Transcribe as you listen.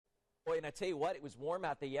Boy, and I tell you what, it was warm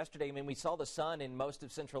out there yesterday. I mean, we saw the sun in most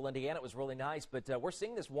of central Indiana. It was really nice, but we're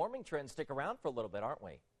seeing this warming trend stick around for a little bit, aren't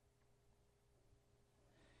we?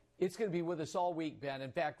 It's going to be with us all week, Ben.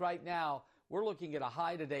 In fact, right now, we're looking at a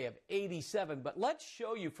high today of 87. But let's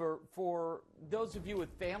show you, for those of you with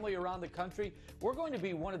family around the country, we're going to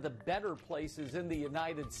be one of the better places in the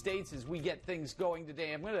United States as we get things going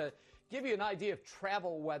today. I'm going to give you an idea of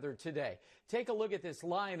travel weather today. Take a look at this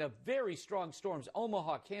line of very strong storms.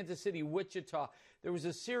 Omaha, Kansas City, Wichita. There was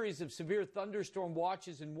a series of severe thunderstorm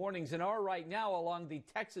watches and warnings and are right now along the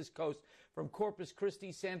Texas coast from Corpus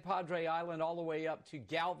Christi, San Padre Island, all the way up to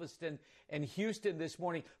Galveston and Houston this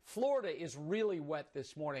morning. Florida is really wet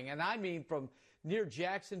this morning, and I mean from near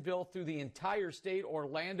Jacksonville through the entire state,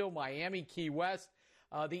 Orlando, Miami, Key West.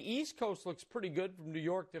 The East Coast looks pretty good from New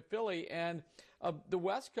York to Philly, and the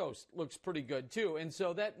West Coast looks pretty good, too. And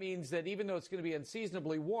so that means that even though it's going to be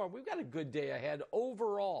unseasonably warm, we've got a good day ahead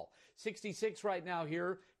overall. 66 right now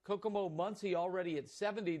here. Kokomo, Muncie already at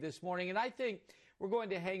 70 this morning. And I think we're going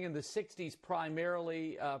to hang in the 60s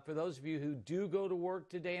primarily for those of you who do go to work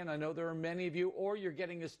today, and I know there are many of you, or you're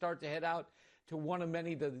getting to start to head out to one of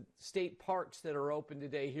many of the state parks that are open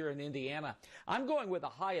today here in Indiana. I'm going with a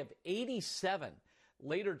high of 87.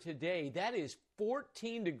 Later today. That is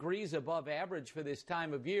 14 degrees above average for this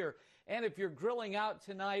time of year. And if you're grilling out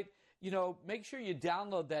tonight, you know, make sure you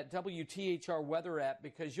download that WTHR weather app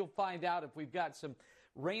because you'll find out if we've got some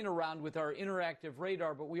rain around with our interactive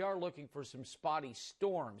radar, but we are looking for some spotty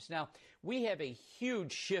storms. Now, we have a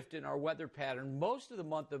huge shift in our weather pattern. Most of the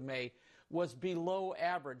month of May was below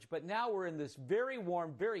average, but now we're in this very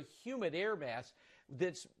warm, very humid air mass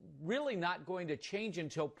that's really not going to change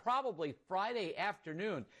until probably Friday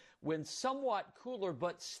afternoon when somewhat cooler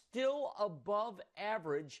but still above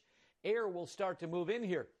average air will start to move in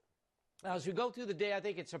here. Now, as we go through the day, I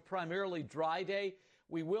think it's a primarily dry day.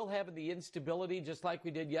 We will have the instability just like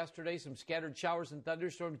we did yesterday, some scattered showers and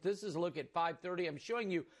thunderstorms. This is a look at 5:30. I'm showing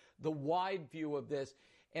you the wide view of this.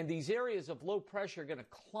 And these areas of low pressure are going to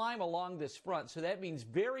climb along this front. So that means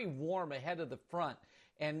very warm ahead of the front.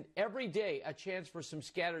 And every day, a chance for some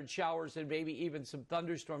scattered showers and maybe even some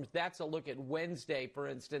thunderstorms. That's a look at Wednesday, for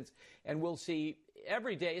instance. And we'll see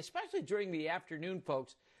every day, especially during the afternoon,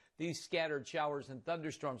 folks, these scattered showers and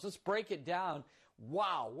thunderstorms. Let's break it down.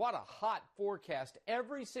 Wow, what a hot forecast.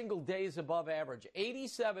 Every single day is above average.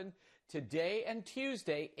 87 today and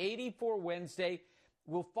Tuesday, 84 Wednesday.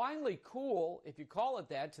 We'll finally cool, if you call it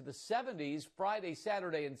that, to the 70s Friday,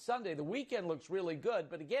 Saturday, and Sunday. The weekend looks really good,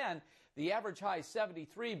 but again, the average high is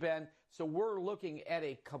 73, Ben, so we're looking at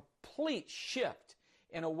a complete shift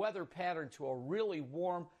in a weather pattern to a really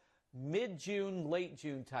warm mid-June, late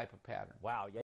June type of pattern. Wow. Yeah.